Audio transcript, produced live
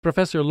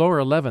Professor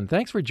Laura Levin,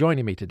 thanks for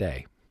joining me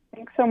today.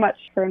 Thanks so much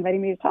for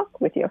inviting me to talk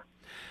with you.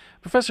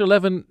 Professor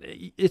Levin,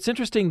 it's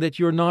interesting that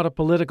you're not a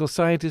political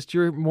scientist.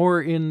 You're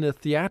more in the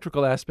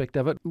theatrical aspect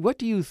of it. What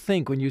do you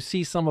think when you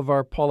see some of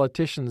our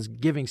politicians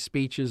giving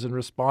speeches and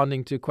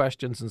responding to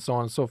questions and so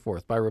on and so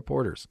forth by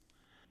reporters?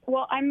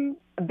 Well, I'm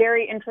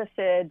very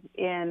interested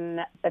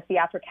in the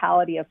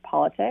theatricality of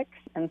politics,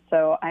 and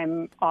so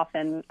I'm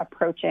often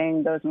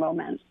approaching those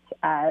moments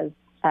as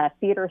a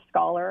theater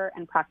scholar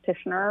and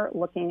practitioner,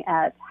 looking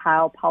at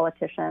how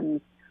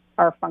politicians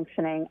are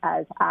functioning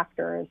as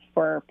actors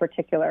for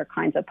particular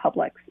kinds of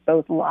publics,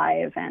 both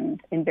live and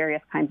in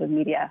various kinds of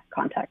media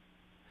contexts.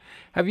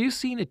 Have you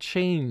seen a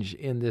change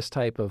in this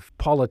type of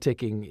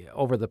politicking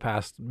over the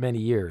past many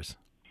years?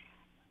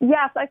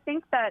 Yes, I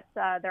think that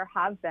there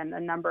have been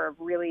a number of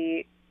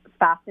really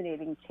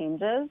fascinating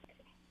changes.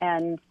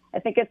 And I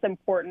think it's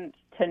important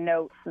to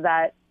note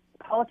that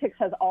politics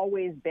has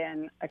always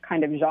been a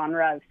kind of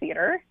genre of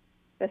theater.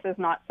 This is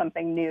not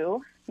something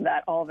new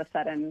that all of a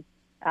sudden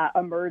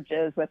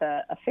emerges with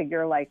a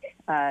figure like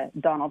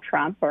Donald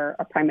Trump or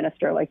a prime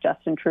minister like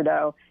Justin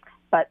Trudeau,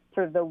 but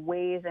sort of the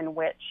ways in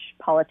which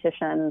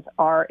politicians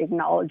are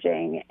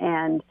acknowledging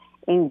and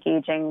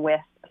engaging with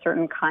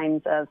certain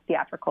kinds of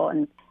theatrical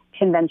and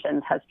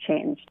conventions has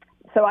changed.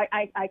 So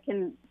I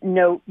can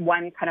note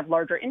one kind of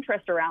larger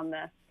interest around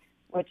this,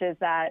 which is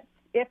that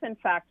if in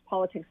fact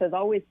politics has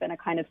always been a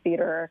kind of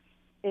theater,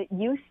 it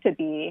used to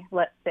be,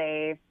 let's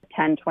say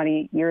 10,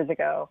 20 years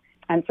ago,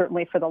 and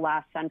certainly for the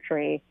last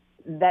century,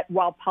 that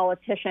while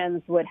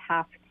politicians would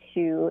have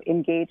to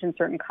engage in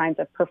certain kinds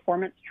of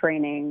performance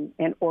training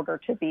in order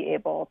to be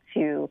able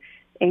to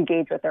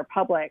engage with their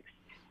publics,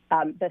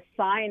 the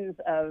signs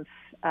of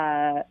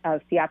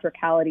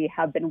theatricality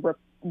have been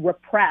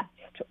repressed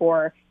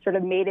or sort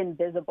of made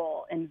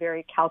invisible in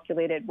very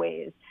calculated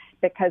ways,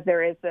 because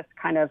there is this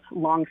kind of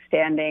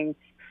longstanding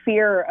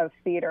fear of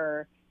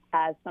theater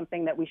as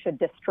something that we should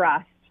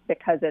distrust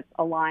because it's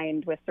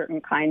aligned with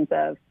certain kinds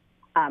of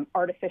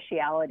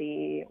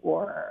artificiality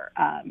or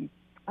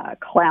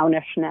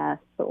clownishness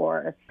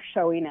or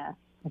showiness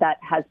that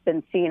has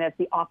been seen as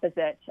the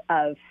opposite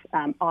of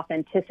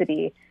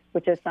authenticity,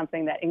 which is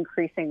something that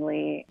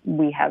increasingly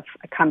we have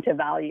come to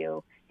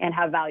value and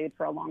have valued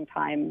for a long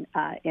time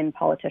in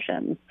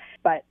politicians.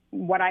 But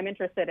what I'm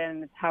interested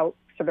in is how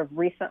sort of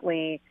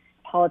recently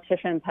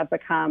politicians have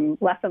become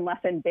less and less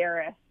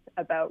embarrassed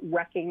about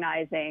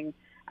recognizing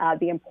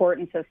the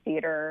importance of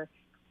theater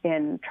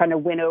in trying to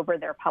win over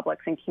their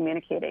publics and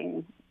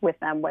communicating with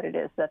them what it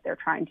is that they're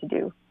trying to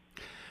do.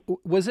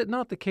 Was it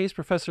not the case,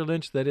 Professor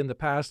Lynch, that in the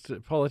past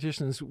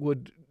politicians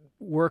would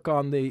work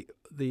on the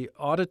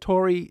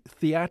auditory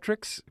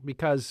theatrics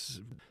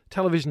because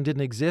television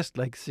didn't exist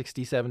like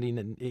 60,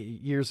 70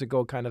 years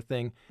ago kind of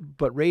thing,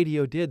 but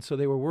radio did, so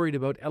they were worried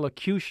about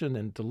elocution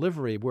and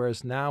delivery,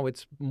 whereas now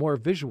it's more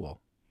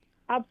visual?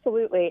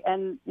 Absolutely,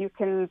 and you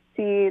can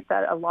see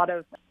that a lot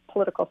of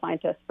political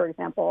scientists, for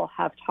example,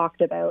 have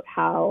talked about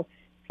how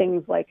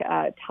things like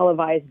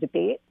televised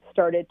debate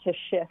started to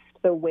shift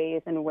the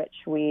ways in which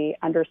we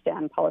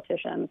understand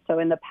politicians. So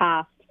in the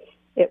past,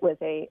 it was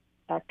a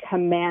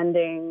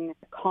commanding,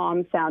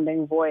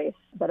 calm-sounding voice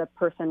that a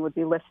person would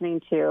be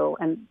listening to,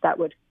 and that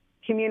would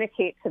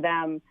communicate to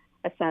them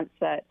a sense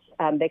that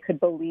they could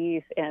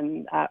believe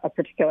in a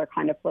particular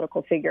kind of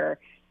political figure.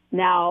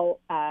 Now,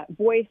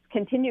 voice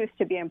continues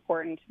to be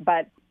important,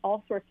 but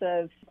all sorts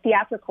of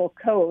theatrical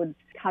codes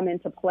come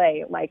into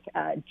play, like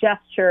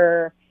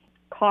gesture,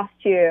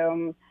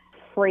 costume,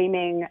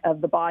 framing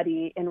of the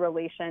body in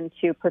relation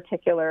to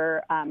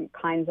particular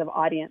kinds of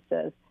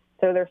audiences.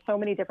 So there's so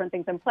many different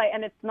things in play.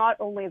 And it's not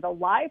only the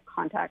live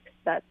context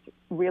that's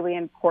really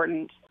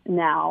important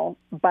now,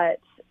 but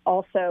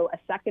also a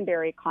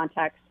secondary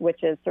context,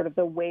 which is sort of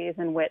the ways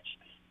in which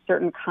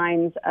certain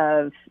kinds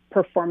of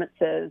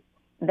performances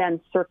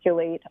then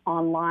circulate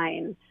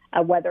online,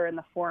 whether in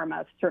the form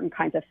of certain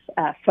kinds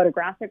of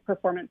photographic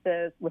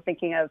performances. We're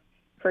thinking of,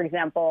 for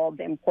example,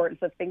 the importance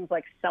of things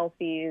like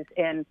selfies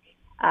in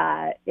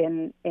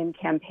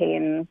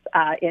campaigns.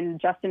 In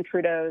Justin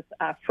Trudeau's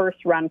first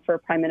run for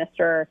prime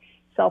minister,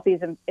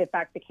 selfies in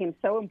fact became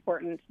so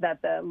important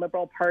that the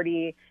Liberal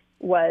Party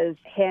was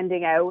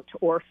handing out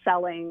or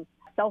selling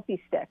selfie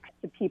sticks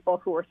to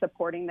people who were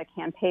supporting the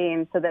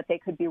campaign so that they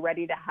could be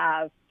ready to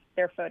have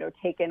their photo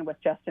taken with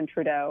Justin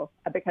Trudeau,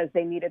 because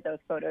they needed those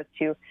photos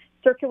to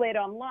circulate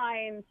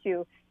online,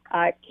 to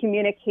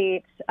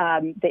communicate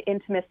the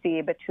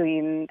intimacy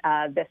between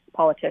this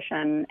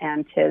politician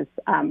and his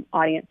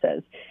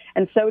audiences.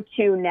 And so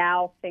too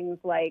now things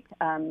like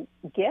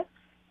GIFs,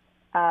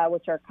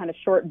 which are kind of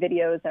short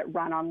videos that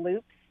run on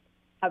loops,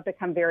 have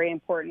become very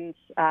important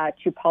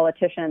to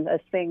politicians as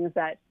things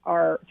that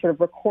are sort of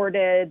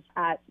recorded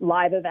at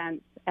live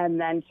events and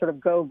then sort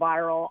of go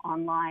viral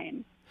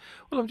online.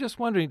 Well, I'm just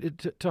wondering,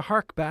 to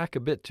hark back a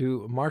bit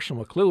to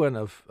Marshall McLuhan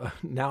of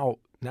now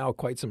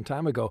quite some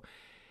time ago,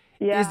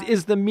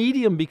 is the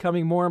medium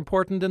becoming more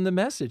important than the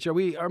message? Are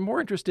we more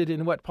interested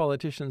in what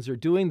politicians are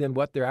doing than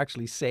what they're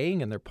actually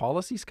saying and their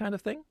policies kind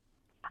of thing?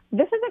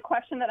 This is a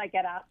question that I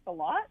get asked a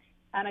lot.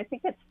 And I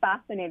think it's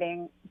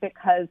fascinating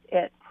because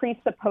it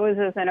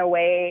presupposes in a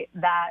way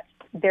that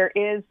there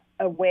is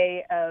a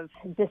way of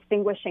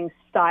distinguishing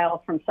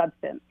style from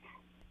substance,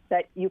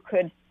 that you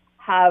could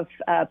have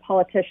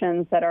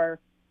politicians that are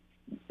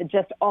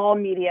just all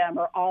medium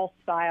or all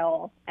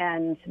style,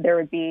 and there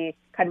would be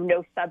kind of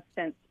no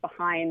substance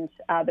behind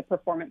the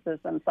performances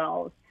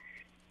themselves.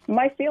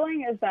 My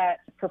feeling is that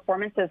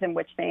performances in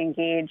which they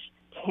engage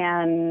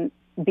can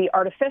be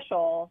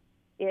artificial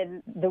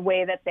in the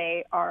way that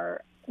they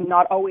are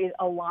not always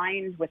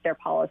aligned with their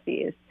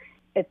policies.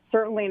 It's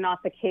certainly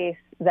not the case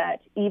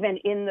that even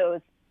in those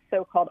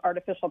so-called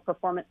artificial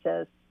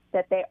performances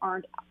that they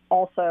aren't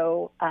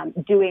also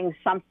doing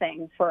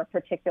something for a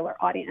particular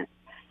audience.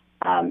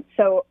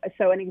 So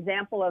an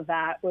example of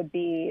that would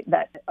be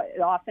that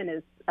it often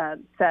is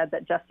said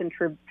that Justin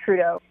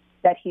Trudeau,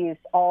 that he's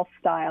all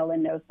style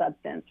and no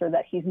substance, or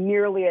that he's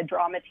merely a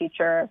drama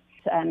teacher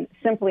and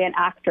simply an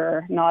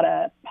actor, not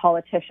a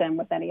politician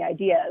with any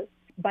ideas.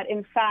 But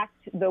in fact,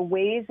 the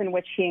ways in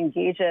which he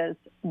engages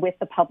with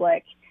the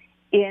public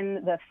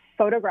in the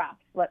photographs,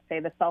 let's say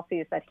the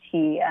selfies that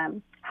he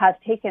has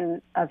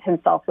taken of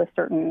himself with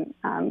certain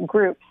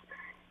groups,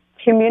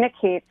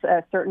 communicates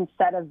a certain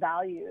set of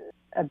values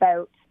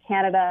about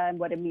Canada and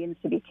what it means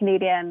to be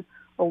Canadian,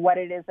 or what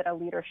it is that a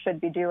leader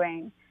should be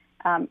doing,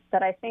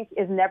 that I think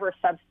is never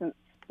substanceless.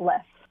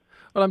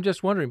 Well, I'm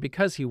just wondering,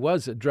 because he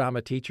was a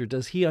drama teacher,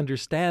 does he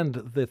understand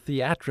the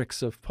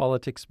theatrics of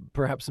politics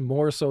perhaps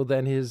more so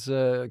than his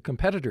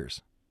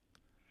competitors?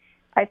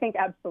 I think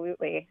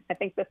absolutely. I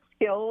think the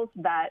skills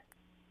that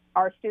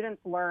our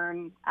students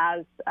learn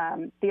as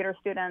theater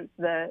students,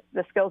 the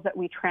skills that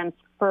we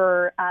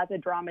transfer as a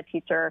drama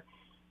teacher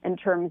in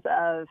terms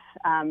of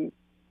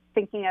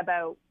thinking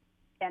about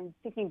and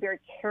thinking very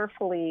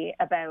carefully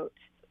about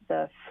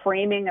the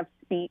framing of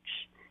speech,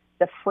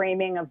 the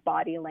framing of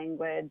body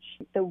language,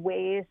 the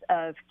ways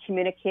of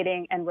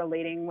communicating and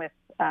relating with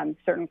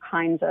certain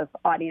kinds of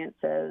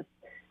audiences,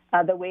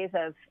 the ways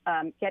of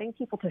getting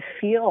people to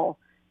feel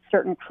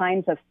certain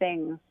kinds of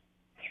things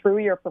through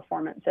your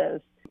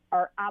performances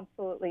are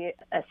absolutely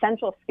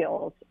essential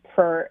skills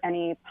for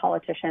any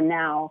politician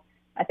now.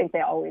 I think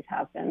they always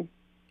have been.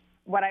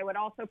 What I would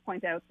also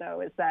point out,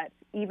 though, is that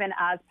even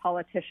as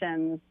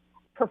politicians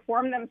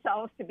perform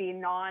themselves to be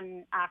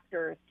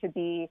non-actors, to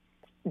be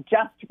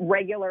just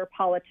regular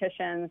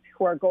politicians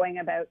who are going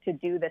about to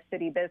do the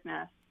city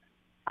business,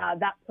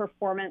 that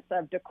performance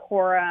of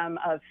decorum,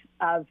 of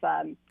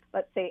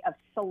let's say, of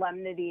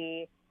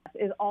solemnity,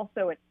 is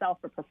also itself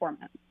a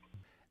performance.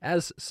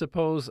 As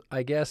suppose,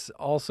 I guess,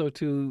 also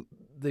to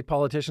the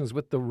politicians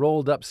with the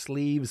rolled up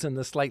sleeves and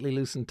the slightly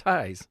loosened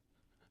ties.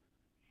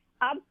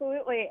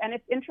 Absolutely. And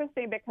it's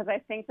interesting because I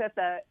think that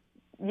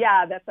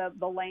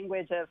the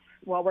language of,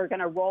 well, we're going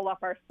to roll up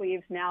our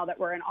sleeves now that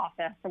we're in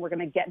office and we're going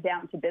to get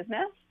down to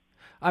business.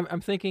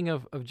 I'm thinking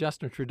of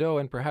Justin Trudeau,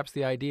 and perhaps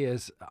the idea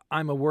is,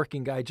 I'm a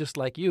working guy just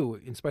like you,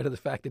 in spite of the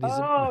fact that he's...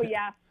 Oh,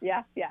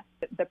 yes.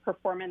 The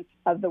performance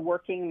of the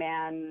working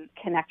man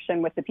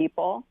connection with the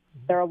people.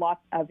 Mm-hmm. There are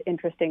lots of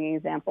interesting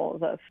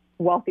examples of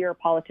wealthier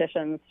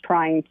politicians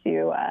trying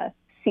to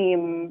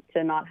seem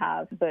to not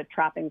have the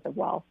trappings of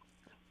wealth.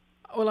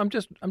 Well, I'm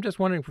just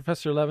wondering,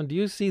 Professor Levin, do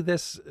you see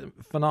this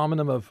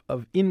phenomenon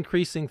of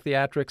increasing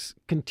theatrics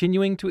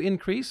continuing to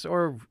increase,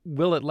 or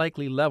will it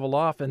likely level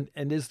off? And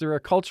is there a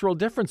cultural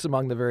difference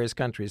among the various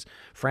countries?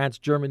 France,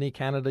 Germany,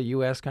 Canada,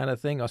 U.S. kind of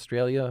thing,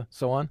 Australia,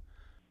 so on?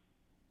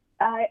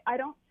 I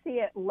don't see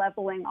it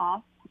leveling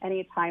off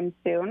anytime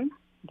soon,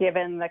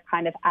 given the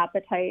kind of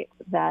appetite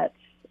that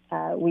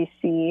we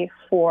see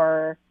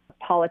for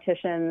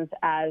politicians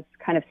as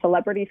kind of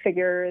celebrity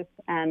figures,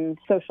 and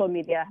social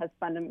media has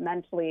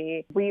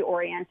fundamentally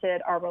reoriented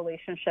our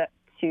relationship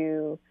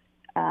to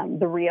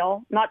the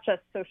real, not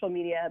just social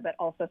media, but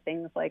also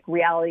things like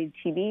reality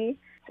TV.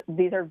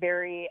 These are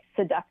very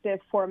seductive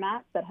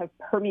formats that have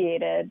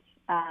permeated,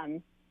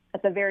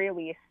 at the very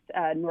least,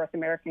 North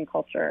American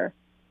culture.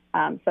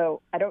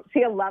 So I don't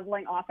see a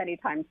leveling off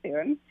anytime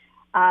soon.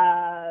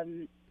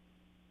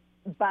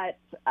 But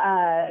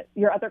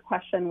your other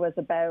question was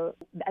about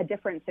a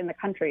difference in the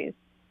countries.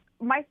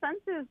 My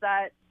sense is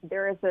that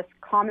there is this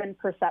common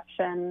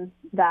perception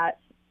that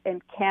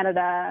in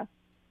Canada,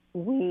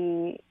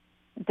 we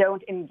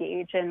don't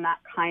engage in that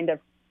kind of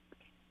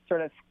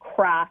sort of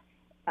crass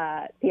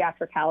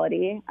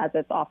theatricality as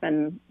it's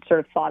often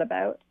sort of thought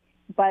about.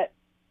 But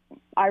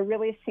I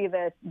really see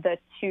the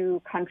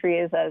two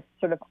countries as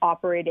sort of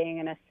operating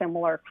in a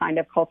similar kind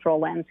of cultural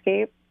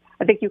landscape.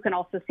 I think you can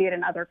also see it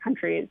in other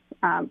countries,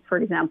 for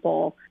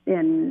example,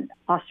 in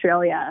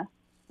Australia,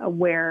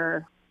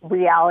 where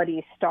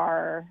reality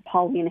star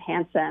Pauline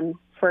Hanson,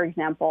 for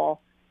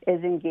example,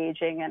 is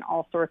engaging in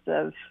all sorts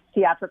of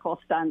theatrical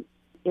stunts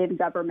in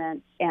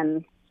government,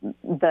 and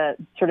the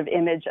sort of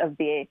image of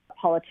the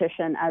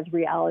politician as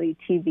reality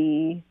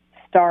TV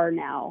star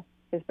now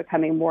is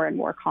becoming more and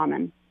more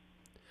common.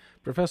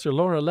 Professor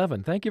Laura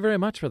Levin, thank you very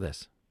much for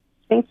this.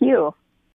 Thank you.